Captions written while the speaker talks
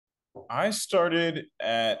I started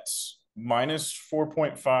at minus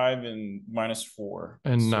 4.5 and minus 4.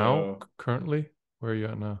 And now, So currently, where are you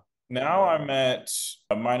at now? now I'm at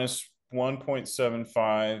a minus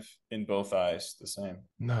 1.75 in both eyes, the same.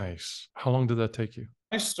 Nice. How long did that take you?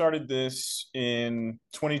 I started this in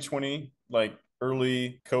 2020, like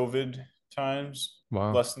early COVID times,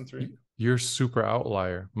 Wow. less than three. You're super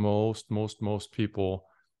outlier. Most people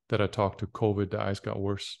that I talked to, COVID, the eyes got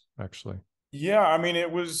worse, actually. Yeah, I mean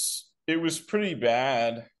it was pretty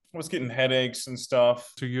bad. I was getting headaches and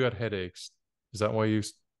stuff. So you had headaches. Is that why you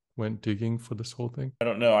went digging for this whole thing? I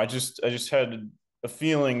don't know. I just had a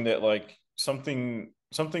feeling that like something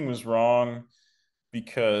was wrong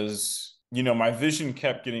because my vision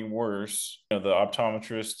kept getting worse. The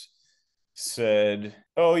optometrist said,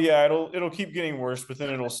 "Oh yeah, it'll keep getting worse, but then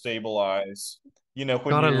it'll stabilize." When God,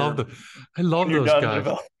 you're I when love you're those done guys.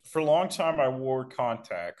 developing. For a long time I wore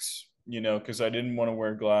contacts, because I didn't want to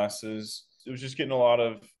wear glasses. It was just getting a lot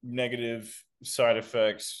of negative side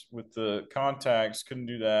effects with the contacts. Couldn't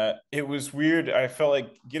do that. It was weird. I felt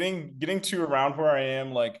like getting to around where I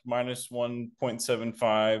am, like minus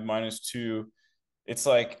 1.75, minus 2. It's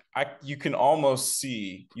like you can almost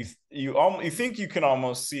see. You think you can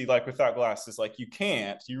almost see, like without glasses. Like you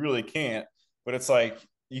really can't. But it's like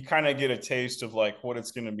you kind of get a taste of like what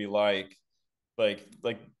it's going to be like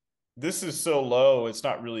this is so low, it's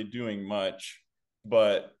not really doing much,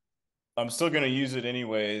 but I'm still going to use it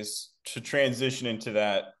anyways to transition into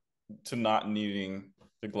that, to not needing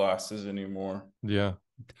the glasses anymore. Yeah.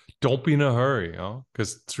 Don't be in a hurry, huh?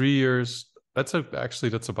 Because 3 years, that's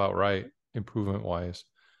about right, improvement wise.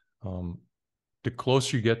 Um, the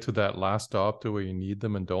closer you get to that last diopter where you need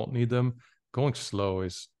them and don't need them, going slow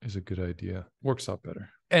is a good idea. Works out better.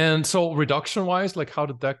 And so reduction wise, like how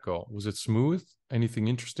did that go? Was it smooth? Anything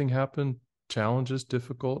interesting happen? Challenges,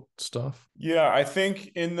 difficult stuff? Yeah, I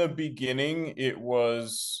think in the beginning it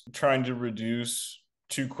was trying to reduce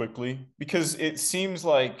too quickly because it seems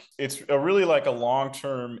like it's a really like a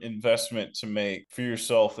long-term investment to make for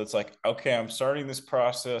yourself. That's like, okay, I'm starting this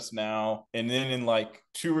process now, and then in like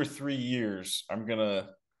 2 or 3 years, I'm gonna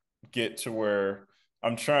get to where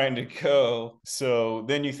I'm trying to go. So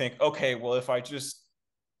then you think, okay, well, if I just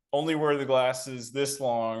only wear the glasses this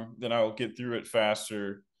long, then I will get through it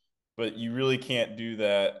faster. But you really can't do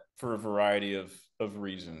that for a variety of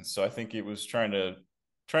reasons. So I think it was trying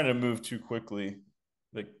to move too quickly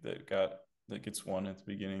that gets one at the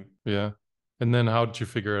beginning. Yeah. And then how did you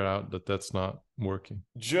figure it out that that's not working?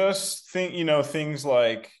 Just think, things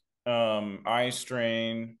like eye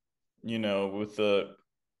strain, with the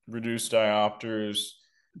reduced diopters.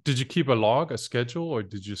 Did you keep a log, a schedule, or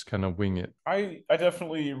did you just kind of wing it? I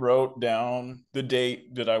definitely wrote down the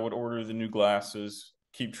date that I would order the new glasses,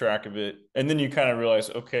 keep track of it, and then you kind of realize,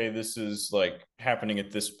 okay, this is like happening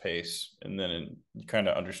at this pace, and then you kind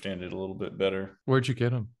of understand it a little bit better. Where'd you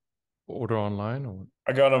get them? Order online or what?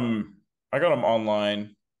 I got them. I got them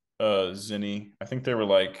online, Zinni. I think they were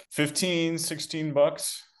like 15,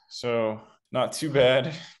 $16, so not too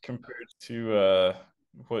bad compared to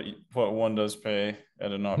what one does pay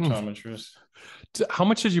at an optometrist. How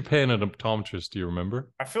much did you pay an optometrist? Do you remember?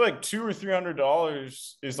 I feel like $200 or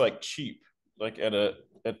 $300 is like cheap, like at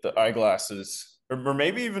the eyeglasses, or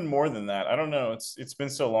maybe even more than that. I don't know. It's been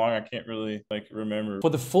so long, I can't really like remember. For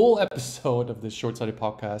the full episode of this Shortsighted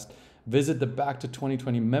podcast, visit the Back to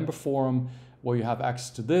 2020 member forum where you have access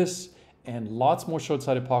to this and lots more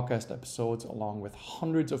Shortsighted podcast episodes, along with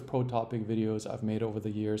hundreds of pro topic videos I've made over the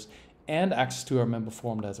years, and access to our member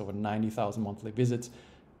forum that has over 90,000 monthly visits.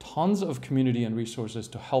 Tons of community and resources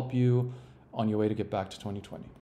to help you on your way to get back to 2020.